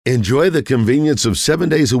Enjoy the convenience of 7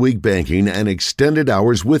 days a week banking and extended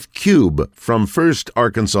hours with Cube from First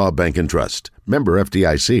Arkansas Bank and Trust. Member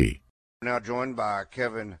FDIC. Now joined by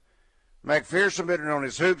Kevin McPherson, better known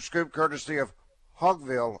as Hoopscoop, courtesy of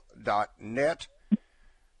Hogville.net.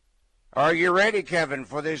 Are you ready, Kevin,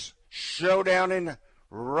 for this showdown in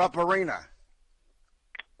Rupp Arena?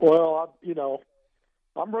 Well,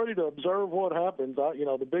 I'm ready to observe what happens.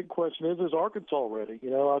 The big question is Arkansas ready?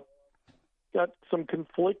 I've got some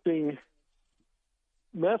conflicting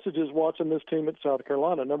messages watching this team at South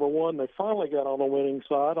Carolina. Number one, they finally got on the winning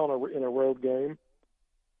side in a road game.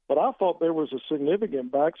 But I thought there was a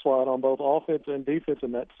significant backslide on both offense and defense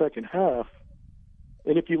in that second half.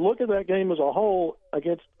 And if you look at that game as a whole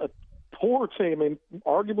against a poor team,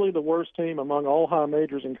 arguably the worst team among all high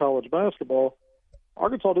majors in college basketball,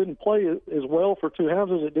 Arkansas didn't play as well for two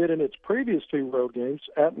halves as it did in its previous two road games,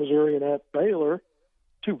 at Missouri and at Baylor,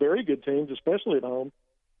 two very good teams, especially at home.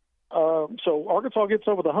 So Arkansas gets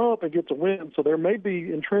over the hump and gets a win. So there may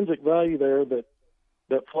be intrinsic value there that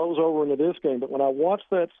flows over into this game. But when I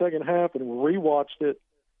watched that second half and rewatched it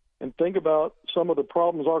and think about some of the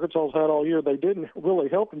problems Arkansas's had all year, they didn't really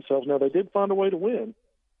help themselves. Now, they did find a way to win.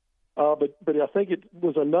 But I think it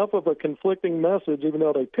was enough of a conflicting message, even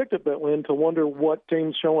though they picked up that win, to wonder what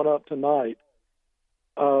team's showing up tonight.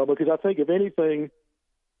 Because I think, if anything,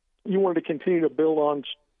 you wanted to continue to build on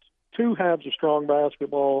two halves of strong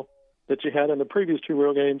basketball that you had in the previous two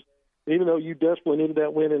real games. Even though you desperately needed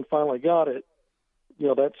that win and finally got it,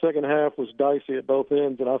 that second half was dicey at both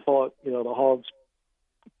ends, and I thought, the Hogs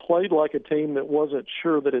played like a team that wasn't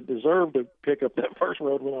sure that it deserved to pick up that first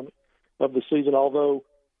road win of the season, although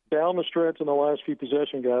down the stretch in the last few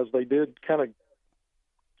possession, guys, they did kind of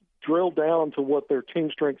drill down to what their team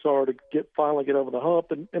strengths are to finally get over the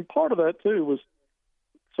hump. And part of that, too, was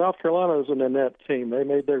South Carolina is an inept team. They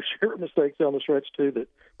made their share of mistakes down the stretch, too.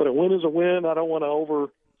 But a win is a win. I don't want to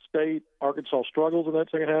overstate Arkansas' struggles in that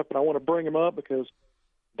second half, but I want to bring them up because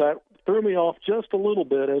that threw me off just a little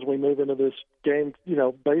bit as we move into this game,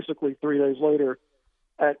 basically 3 days later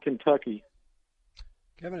at Kentucky.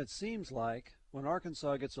 Kevin, it seems like when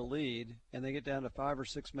Arkansas gets a lead and they get down to 5 or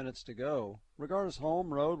 6 minutes to go, regardless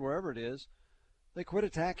home, road, wherever it is, they quit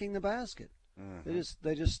attacking the basket. Mm-hmm.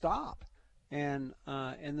 They just stop. And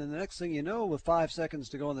then the next thing you know, with 5 seconds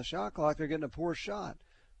to go on the shot clock, they're getting a poor shot.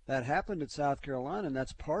 That happened at South Carolina, and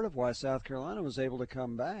that's part of why South Carolina was able to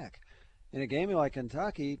come back. In a game like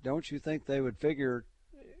Kentucky, don't you think they would figure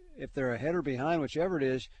if they're ahead or behind, whichever it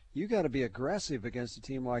is, you got to be aggressive against a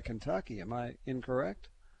team like Kentucky? Am I incorrect?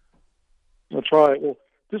 That's right. Well,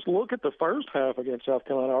 just look at the first half against South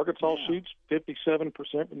Carolina. Arkansas shoots 57%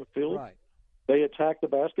 from the field. Right. They attack the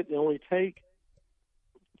basket. They only take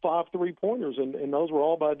 5 3-pointers, and those were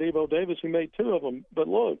all by Devo Davis. He made 2 of them. But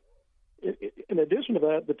look, in addition to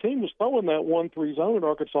that, the team was throwing that 1-3 zone at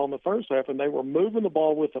Arkansas in the first half, and they were moving the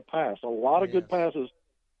ball with a pass. A lot of good passes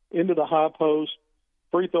into the high post,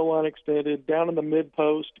 free throw line extended, down in the mid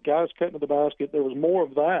post, guys cutting to the basket. There was more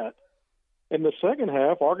of that. In the second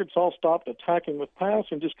half, Arkansas stopped attacking with pass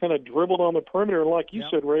and just kind of dribbled on the perimeter. And like you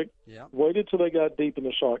said, Rick, waited till they got deep in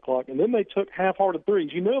the shot clock. And then they took half-hearted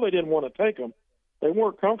threes. They didn't want to take them. They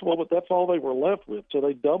weren't comfortable, but that's all they were left with. So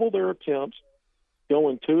they doubled their attempts,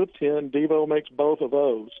 going 2 of 10. Devo makes both of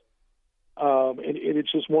those. And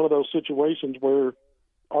it's just one of those situations where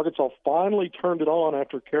Arkansas finally turned it on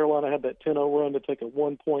after Carolina had that 10-0 run to take a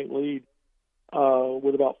 1-point lead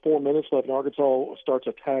with about 4 minutes left, and Arkansas starts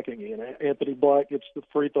attacking again. Anthony Black gets the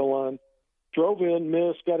free throw line, drove in,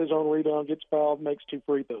 missed, got his own rebound, gets fouled, makes 2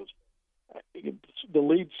 free throws. The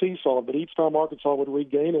lead seesawed, but each time Arkansas would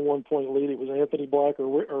regain a 1-point lead, it was Anthony Black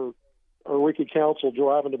or Ricky Council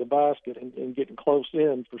driving to the basket and getting close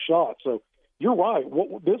in for shots. So you're right.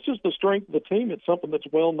 This is the strength of the team. It's something that's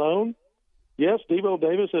well known. Yes, Devo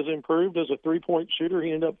Davis has improved as a 3-point shooter.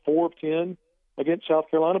 He ended up 4 of 10 against South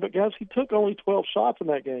Carolina. But, guys, he took only 12 shots in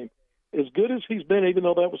that game. As good as he's been, even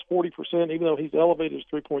though that was 40%, even though he's elevated his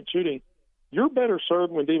 3-point shooting, you're better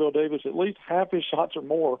served when Devo Davis, at least half his shots or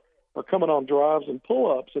more, are coming on drives and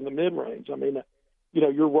pull-ups in the mid-range. I mean,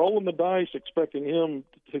 you're rolling the dice expecting him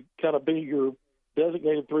to kind of be your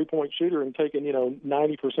designated 3-point shooter and taking,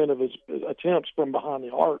 90% of his attempts from behind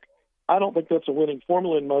the arc. I don't think that's a winning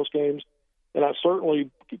formula in most games, and I certainly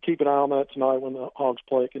keep an eye on that tonight when the Hogs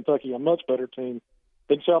play Kentucky, a much better team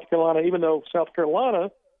than South Carolina, even though South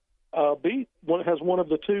Carolina has one of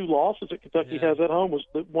the 2 losses that Kentucky has at home, was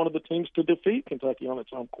one of the teams to defeat Kentucky on its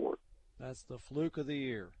home court. That's the fluke of the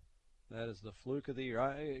year. That is the fluke of the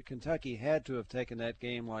year. Kentucky had to have taken that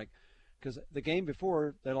game because the game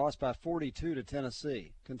before they lost by 42 to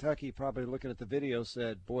Tennessee. Kentucky, probably looking at the video,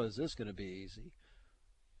 said, boy, is this going to be easy.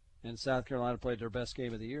 And South Carolina played their best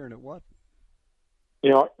game of the year, and it wasn't.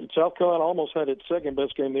 South Carolina almost had its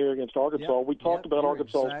second-best game of the year against Arkansas. We talked about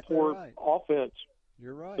Arkansas's poor offense.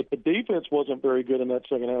 You're right. But the defense wasn't very good in that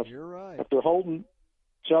second half. You're right. After holding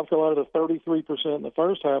South Carolina to 33% in the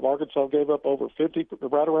first half, Arkansas gave up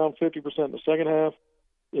right around 50% in the second half,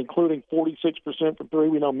 including 46% from three.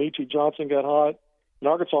 We know Meechie Johnson got hot. And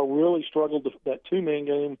Arkansas really struggled that two-man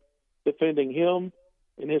game defending him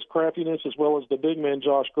and his craftiness, as well as the big man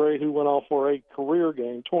Josh Gray, who went off for a career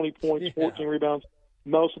game, 20 points, 14 rebounds.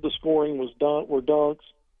 Most of the scoring were dunks.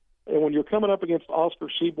 And when you're coming up against Oscar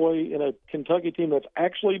Tshiebwe in a Kentucky team that's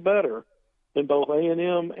actually better than both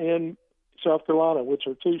A&M and South Carolina, which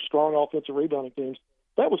are two strong offensive rebounding teams,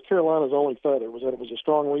 that was Carolina's only feather, was that it was a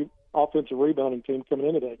strong offensive rebounding team coming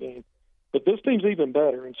into that game. But this team's even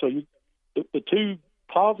better. And so the two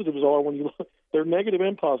positives are they're negative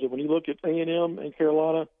and positive. When you look at A&M and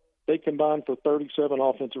Carolina, they combined for 37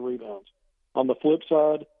 offensive rebounds. On the flip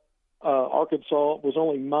side, Arkansas was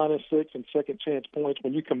only -6 in second-chance points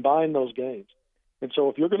when you combine those games. And so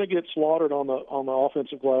if you're going to get slaughtered on the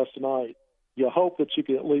offensive glass tonight, you hope that you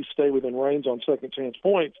can at least stay within range on second-chance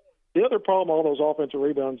points. The other problem all those offensive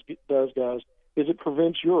rebounds does, guys, is it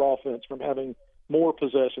prevents your offense from having more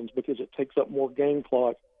possessions because it takes up more game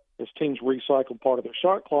clock as teams recycle part of their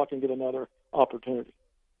shot clock and get another opportunity.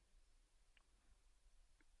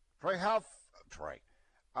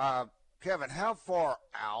 Kevin, how far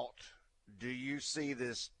out do you see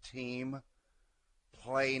this team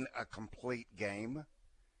playing a complete game?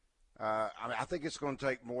 I think it's going to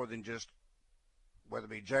take more than just whether it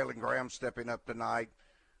be Jalen Graham stepping up tonight,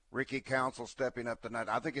 Ricky Council stepping up tonight.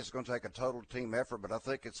 I think it's going to take a total team effort, but I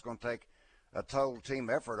think it's going to take a total team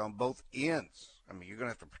effort on both ends. I mean, you're going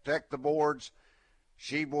to have to protect the boards.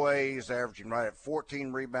 Tshiebwe is averaging right at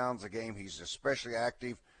 14 rebounds a game. He's especially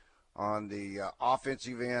active on the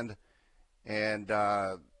offensive end. And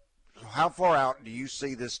how far out do you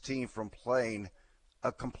see this team from playing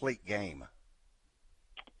a complete game?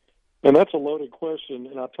 And that's a loaded question,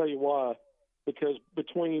 and I'll tell you why. Because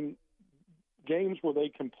between games where they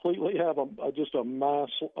completely have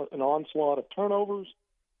an onslaught of turnovers,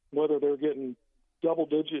 whether they're getting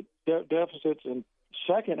double-digit deficits in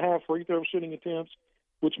second-half free throw shooting attempts,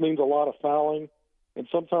 which means a lot of fouling, and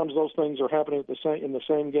sometimes those things are happening in the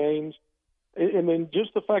same games. And then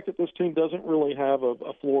just the fact that this team doesn't really have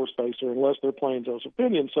a floor spacer unless they're playing Joseph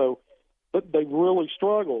Pinion. But they really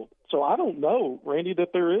struggle. So I don't know, Randy,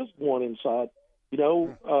 that there is one inside.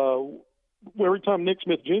 Every time Nick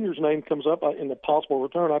Smith Jr.'s name comes up in the possible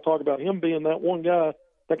return, I talk about him being that one guy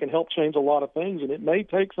that can help change a lot of things. And it may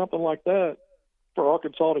take something like that for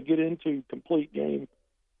Arkansas to get into complete game,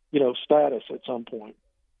 status at some point.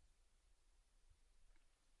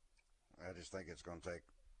 I just think it's going to take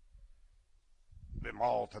them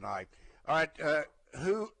all tonight. All right,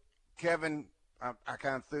 Kevin, I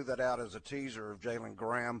kind of threw that out as a teaser of Jalen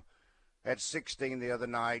Graham. Had 16 the other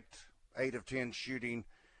night, 8 of 10 shooting.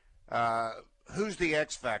 Who's the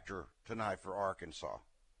X factor tonight for Arkansas?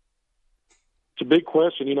 It's a big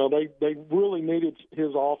question. They really needed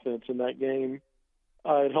his offense in that game.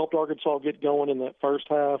 It helped Arkansas get going in that first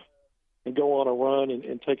half and go on a run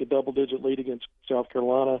and take a double-digit lead against South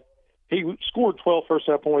Carolina. He scored 12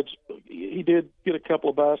 first-half points. He did get a couple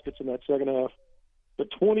of baskets in that second half.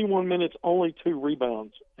 But 21 minutes, only 2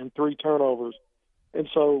 rebounds and 3 turnovers. And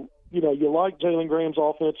so, you like Jalen Graham's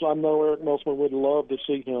offense. I know Eric Musselman would love to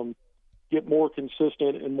see him get more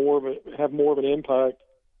consistent and have more of an impact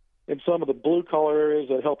in some of the blue-collar areas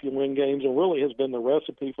that help you win games and really has been the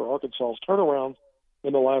recipe for Arkansas's turnaround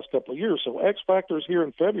in the last couple of years. So X factors here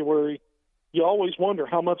in February, you always wonder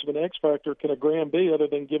how much of an X factor can a Graham be other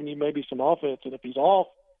than giving you maybe some offense. And if he's off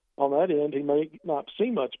on that end, he may not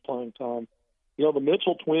see much playing time. The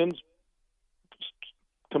Mitchell twins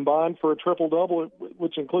combined for a triple-double,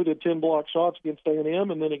 which included 10 block shots against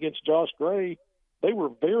A&M, and then against Josh Gray, they were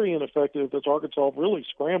very ineffective as Arkansas really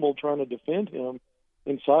scrambled trying to defend him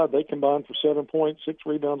inside. They combined for 7 points, 6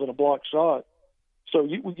 rebounds, and a block shot. So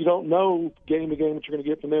you don't know game to game what you're going to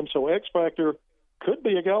get from them. So X factor could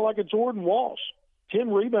be a guy like a Jordan Walsh.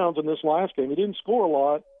 10 rebounds in this last game. He didn't score a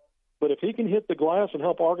lot, but if he can hit the glass and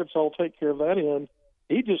help Arkansas take care of that end,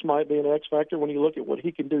 he just might be an X factor when you look at what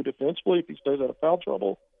he can do defensively if he stays out of foul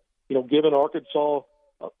trouble. Giving Arkansas,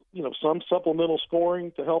 some supplemental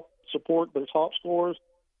scoring to help support their top scorers,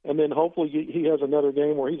 and then hopefully he has another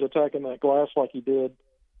game where he's attacking that glass like he did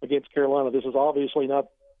against Carolina. This is obviously not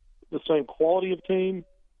the same quality of team,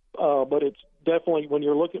 but it's definitely when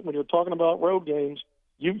you're talking about road games,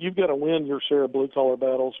 you've got to win your share of blue collar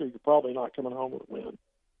battles, or you're probably not coming home with a win.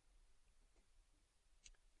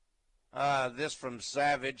 This from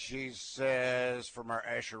Savage. He says, from our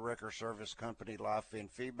Asher Ricker Service Company live feed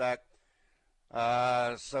feedback.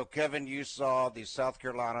 So, Kevin, you saw the South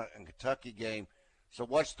Carolina and Kentucky game. So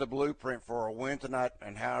what's the blueprint for a win tonight,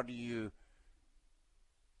 and how do you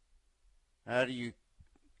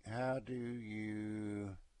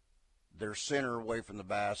their center away from the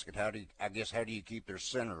basket? How do you keep their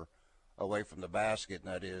center away from the basket,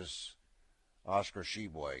 and that is Oscar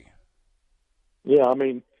Tshiebwe? Yeah, I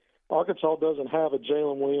mean, Arkansas doesn't have a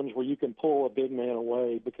Jalen Williams where you can pull a big man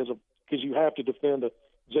away because you have to defend a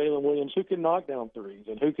Jalen Williams who can knock down threes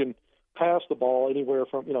and who can pass the ball anywhere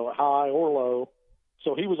from high or low.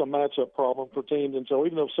 So he was a matchup problem for teams. And so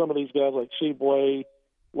even though some of these guys like Tshiebwe,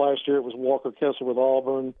 last year it was Walker Kessler with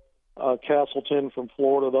Auburn, Castleton from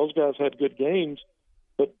Florida, those guys had good games,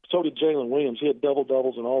 but so did Jalen Williams. He had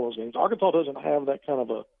double-doubles in all those games. Arkansas doesn't have that kind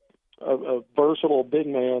of a versatile big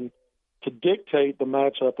man to dictate the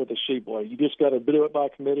matchup with the Tshiebwe. You just got to do it by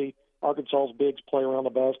committee. Arkansas's bigs play around the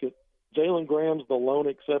basket. Jalen Graham's the lone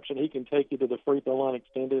exception. He can take you to the free throw line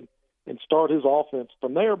extended and start his offense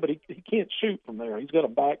from there, but he can't shoot from there. He's got to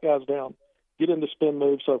back guys down, get into spin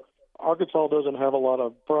moves. So Arkansas doesn't have a lot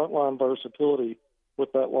of frontline versatility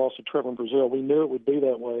with that loss of Trevor Brazile. We knew it would be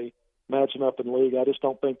that way matching up in league. I just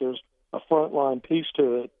don't think there's a frontline piece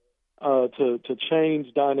to it to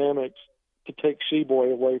change dynamics to take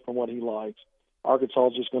Tshiebwe away from what he likes. Arkansas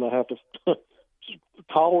is just going to have to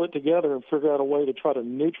cobble it together and figure out a way to try to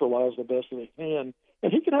neutralize the best that they can.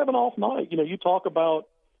 And he can have an off night. You talk about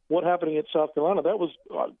what happened against South Carolina. That was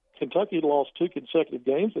Kentucky had lost 2 consecutive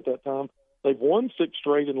games at that time. They've won 6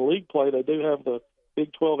 straight in league play. They do have the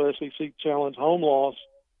Big 12 SEC Challenge home loss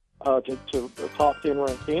to a top 10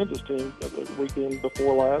 ranked Kansas team the weekend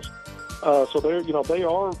before last. So they are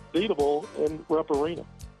beatable in Rupp Arena.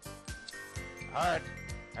 All right,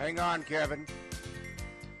 hang on, Kevin.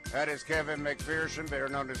 That is Kevin McPherson, better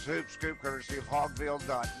known as Hoopscoop, courtesy of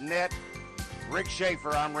Hogville.net. Rick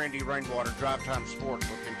Schaefer, I'm Randy Rainwater. Drive Time Sports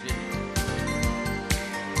will continue.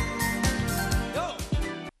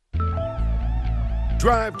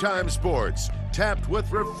 Drive Time Sports, tapped with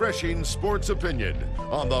refreshing sports opinion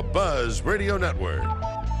on the Buzz Radio Network.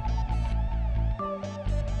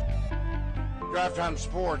 Drive Time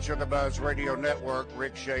Sports on the Buzz Radio Network.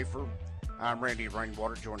 Rick Schaefer. I'm Randy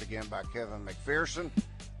Rainwater, joined again by Kevin McPherson,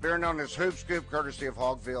 better known as Hoopscoop, courtesy of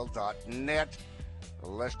Hogville.net.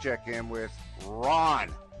 Let's check in with Ron.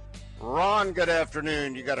 Ron, good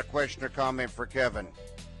afternoon. You got a question or comment for Kevin?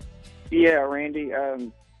 Yeah, Randy.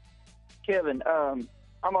 Kevin, I'm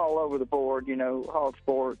all over the board, Hog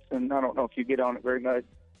Sports, and I don't know if you get on it very much,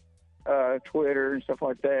 Twitter and stuff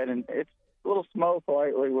like that. And it's a little smoke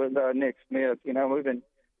lately with Nick Smith. We've been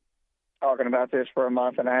talking about this for a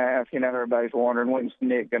month and a half. Everybody's wondering when's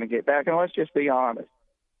Nick going to get back. And let's just be honest.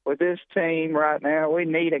 With this team right now, we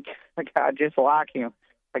need a guy just like him,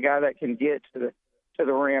 a guy that can get to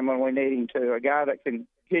the rim when we need him to, a guy that can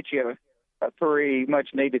hit you a three,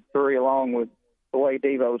 much-needed three, along with the way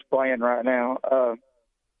Devo's playing right now.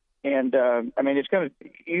 It's going to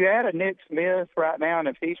 – you add a Nick Smith right now, and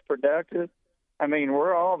if he's productive,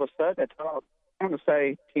 we're all of a sudden I'm going to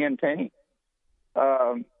say 10 teams.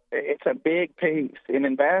 It's a big piece. And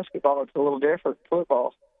in basketball, it's a little different.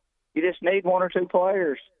 Football, you just need 1 or 2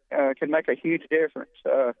 players. Can make a huge difference.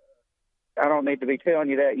 I don't need to be telling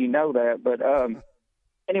you that. You know that. But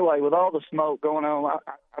anyway, with all the smoke going on,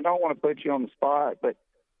 I don't want to put you on the spot, but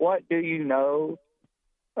what do you know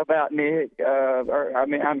about Nick? I've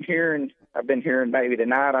been hearing maybe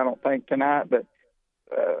tonight. I don't think tonight, but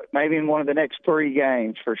maybe in one of the next 3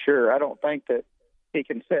 games for sure. I don't think that he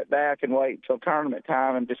can sit back and wait until tournament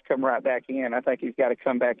time and just come right back in. I think he's got to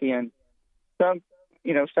come back in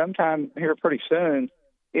sometime here pretty soon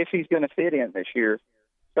if he's going to fit in this year.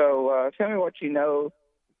 So tell me what you know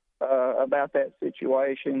about that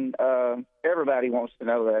situation. Everybody wants to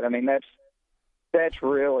know that. That's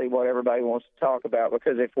really what everybody wants to talk about,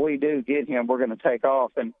 because if we do get him, we're going to take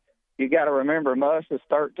off. And you got to remember, Muss is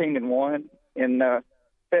 13-1 in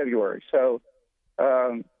February. So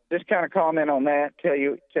just kind of comment on that. Tell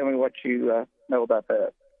me what you know about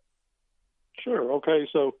that. Sure. Okay.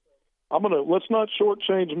 So let's not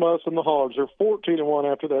shortchange Muss and the Hogs. They're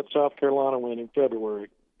 14-1 after that South Carolina win in February.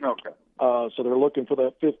 Okay. So they're looking for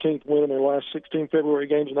that 15th win in their last 16 February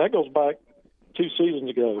games, and that goes back 2 seasons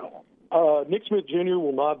ago. Nick Smith Jr.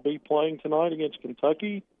 will not be playing tonight against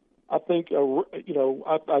Kentucky. I think,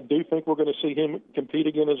 I do think we're going to see him compete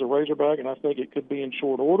again as a Razorback, and I think it could be in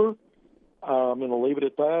short order. I'm going to leave it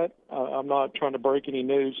at that. I'm not trying to break any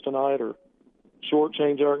news tonight or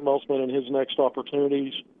shortchange Eric Musselman and his next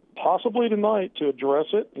opportunities, possibly tonight, to address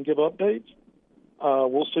it and give updates.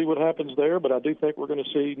 We'll see what happens there, but I do think we're going to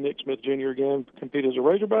see Nick Smith Jr. again compete as a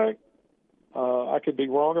Razorback. I could be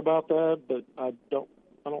wrong about that, but I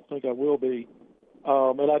don't think I will be.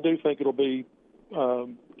 And I do think it'll be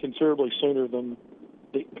considerably sooner than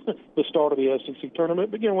the start of the SEC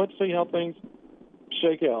tournament. But again, let's see how things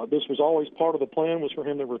shake out. This was always part of the plan, was for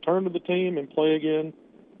him to return to the team and play again.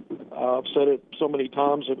 I've said it so many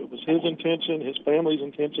times that it was his intention, his family's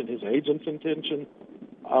intention, his agent's intention.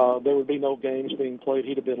 There would be no games being played.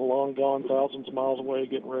 He'd have been long gone, thousands of miles away,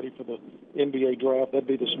 getting ready for the NBA draft. That'd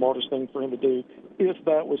be the smartest thing for him to do if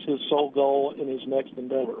that was his sole goal in his next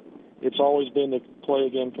endeavor. It's always been to play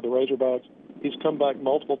again for the Razorbacks. He's come back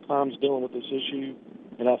multiple times dealing with this issue,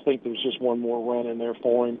 and I think there's just one more run in there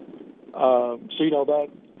for him.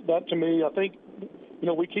 That to me, I think,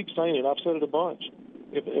 we keep saying it. I've said it a bunch.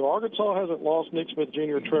 If Arkansas hasn't lost Nick Smith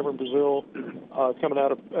Jr. and Trevor Brazile coming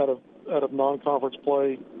out of non-conference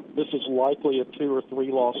play, this is likely a 2 or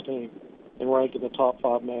 3 loss team and ranked in the top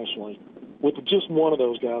 5 nationally. With just one of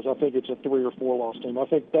those guys, I think it's a 3 or 4 loss team. I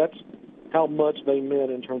think that's how much they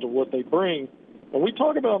meant in terms of what they bring. And we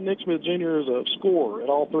talk about Nick Smith Jr. as a scorer at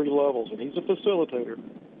all 3 levels, and he's a facilitator.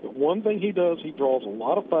 But one thing he does, he draws a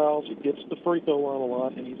lot of fouls, he gets to the free throw line a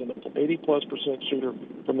lot, and he's an 80+% shooter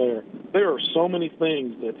from there. There are so many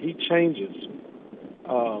things that he changes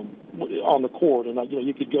on the court, and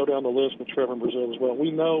you could go down the list with Trevor Brazile as well. We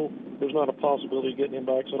know there's not a possibility of getting him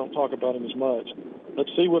back, so I don't talk about him as much. Let's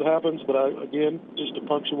see what happens, but again, just to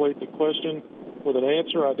punctuate the question with an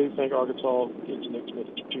answer, I do think Arkansas gets Nick Smith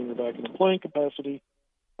Jr. back in a playing capacity,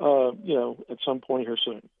 at some point here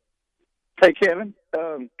soon. Hey, Kevin,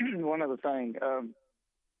 one other thing.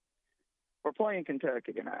 We're playing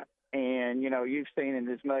Kentucky tonight, and, you've seen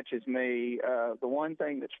it as much as me. The one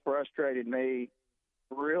thing that's frustrated me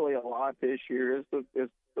really a lot this year is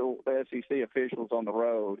the SEC officials on the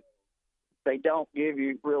road. They don't give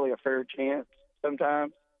you really a fair chance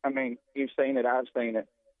sometimes. I mean, you've seen it, I've seen it.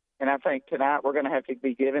 And I think tonight we're going to have to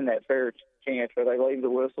be given that fair chance where they leave the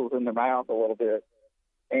whistles in their mouth a little bit.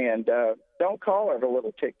 And don't call it a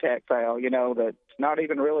little tic-tac foul, that's not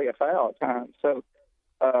even really a foul at times. So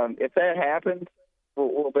if that happens,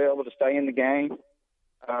 we'll be able to stay in the game.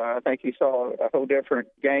 I think you saw a whole different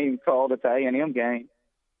game called at the A&M game.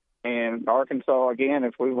 And Arkansas, again,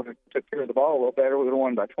 if we would have took care of the ball a little better, we would have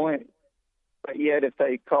won by 20. But yet if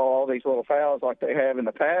they call all these little fouls like they have in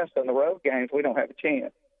the past on the road games, we don't have a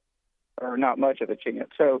chance, or not much of a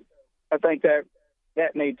chance. So I think that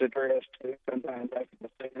needs addressed too sometimes after the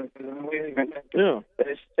season. We even have to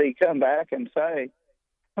see come back and say,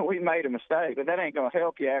 we made a mistake, but that ain't going to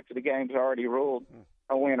help you after the game's already ruled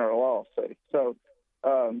a win or a loss. So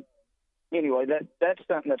anyway, that's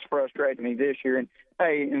something that's frustrated me this year. And,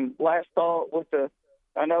 hey, and last thought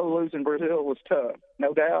I know losing Brazil was tough,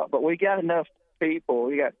 no doubt, but we got enough people.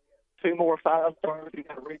 We got 2 more 5-stars. We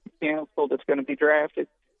got a Ricky Council that's going to be drafted.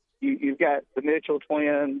 You've got the Mitchell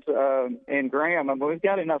twins and Graham. I mean, we've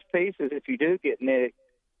got enough pieces if you do get Nick.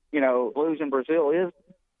 Losing Brazil is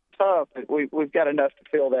tough, but we've got enough to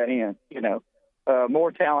fill that in,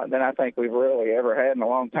 more talent than I think we've really ever had in a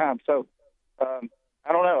long time. So,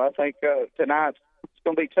 I don't know. I think tonight it's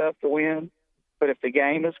going to be tough to win, but if the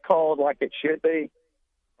game is called like it should be,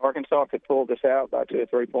 Arkansas could pull this out by 2 or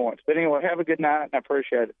 3 points. But anyway, have a good night, and I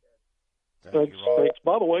appreciate it. Thanks.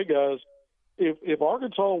 By the way, guys, if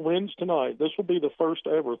Arkansas wins tonight, this will be the first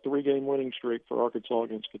ever 3-game winning streak for Arkansas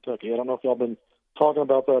against Kentucky. I don't know if y'all been talking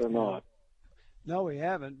about that or not. No, we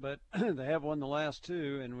haven't, but they have won the last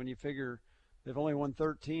 2, and when you figure they've only won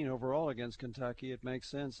 13 overall against Kentucky, it makes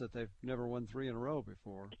sense that they've never won 3 in a row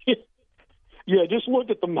before. Yeah, just look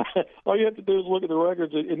at all you have to do is look at the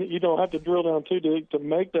records, and you don't have to drill down too deep to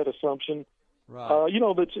make that assumption. Right.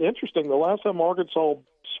 That's interesting. The last time Arkansas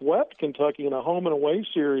swept Kentucky in a home and away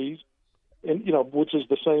series, and which is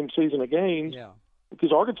the same season of games,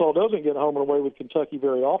 because Arkansas doesn't get home and away with Kentucky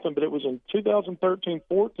very often, but it was in 2013-14.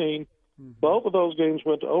 Mm-hmm. Both of those games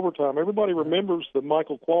went to overtime. Everybody remembers the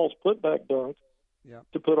Michael Qualls putback dunk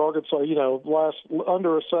to put Arkansas, last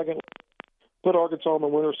under a second, put Arkansas in the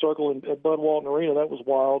winner's circle at Bud Walton Arena. That was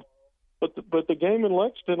wild. But the game in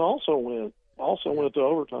Lexington also went to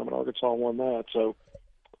overtime, and Arkansas won that. So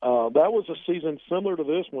that was a season similar to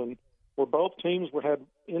this one, where both teams had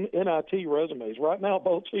NIT resumes. Right now,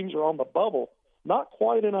 both teams are on the bubble. Not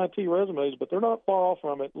quite NIT resumes, but they're not far off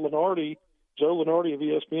from it. Joe Lenardi of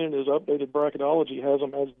ESPN in his updated bracketology has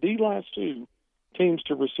them as the last 2 teams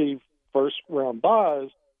to receive first-round byes,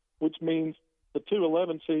 which means the 2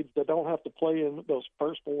 11 seeds that don't have to play in those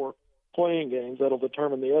first 4 playing games that'll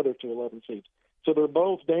determine the other 2 11 seeds. So they're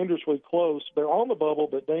both dangerously close. They're on the bubble,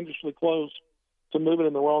 but dangerously close to moving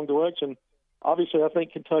in the wrong direction. obviously, I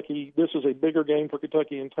think Kentucky, this is a bigger game for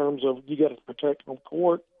Kentucky in terms of you got to protect home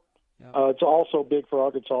court. Yeah. It's also big for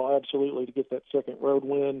Arkansas, absolutely, to get that second road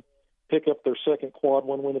win, pick up their second quad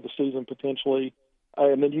one win of the season potentially,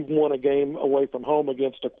 and then you've won a game away from home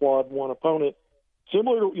against a quad one opponent.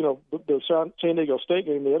 Similar to, the San Diego State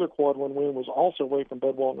game, the other quad one win was also away from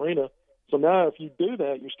Bud Walton Arena. So now if you do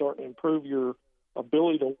that, you're starting to improve your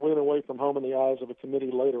ability to win away from home in the eyes of a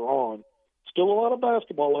committee later on. Still a lot of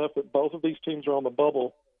basketball left, but both of these teams are on the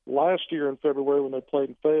bubble. Last year in February when they played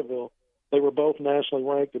in Fayetteville, they were both nationally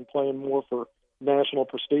ranked and playing more for national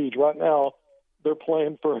prestige. Right now, they're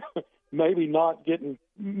playing for maybe not missing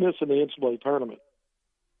the NCAA tournament.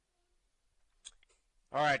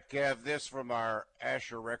 All right, Kev, this from our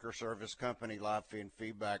Asher Wrecker Service Company live feed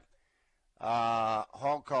feedback.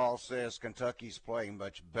 Hog Call says Kentucky's playing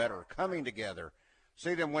much better, coming together.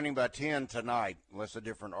 See them winning by 10 tonight unless a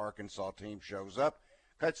different Arkansas team shows up.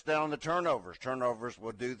 Cuts down the turnovers. Turnovers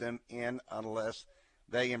will do them in unless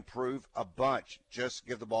they improve a bunch. Just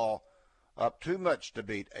give the ball up too much to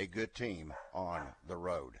beat a good team on the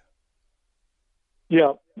road.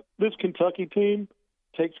 Yeah, this Kentucky team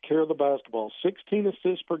takes care of the basketball. 16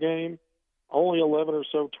 assists per game, only 11 or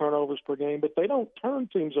so turnovers per game, but they don't turn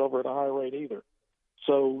teams over at a high rate either.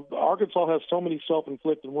 So Arkansas has so many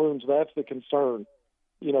self-inflicted wounds, that's the concern.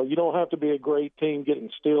 You don't have to be a great team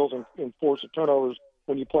getting steals and forcing turnovers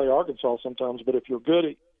when you play Arkansas sometimes, but if you're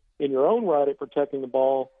good in your own right at protecting the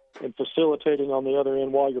ball and facilitating on the other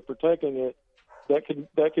end while you're protecting it, that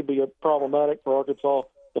could be problematic for Arkansas.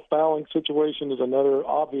 The fouling situation is another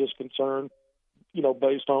obvious concern,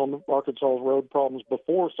 based on Arkansas's road problems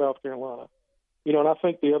before South Carolina. And I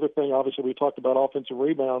think the other thing, obviously, we talked about offensive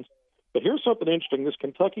rebounds, but here's something interesting. This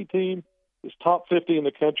Kentucky team is top 50 in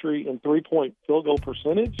the country in three-point field goal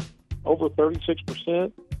percentage, over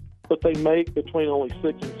 36%, but they make between only 6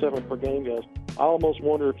 and 7 per game, guys. I almost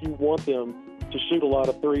wonder if you want them to shoot a lot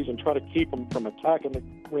of threes and try to keep them from attacking the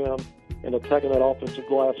rim and attacking that offensive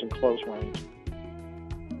glass in close range.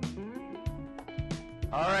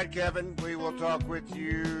 All right, Kevin, we will talk with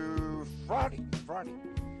you Friday. All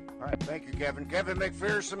right, thank you, Kevin. Kevin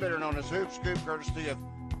McPherson, better known as Hoopscoop, courtesy of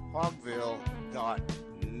Hogville.net.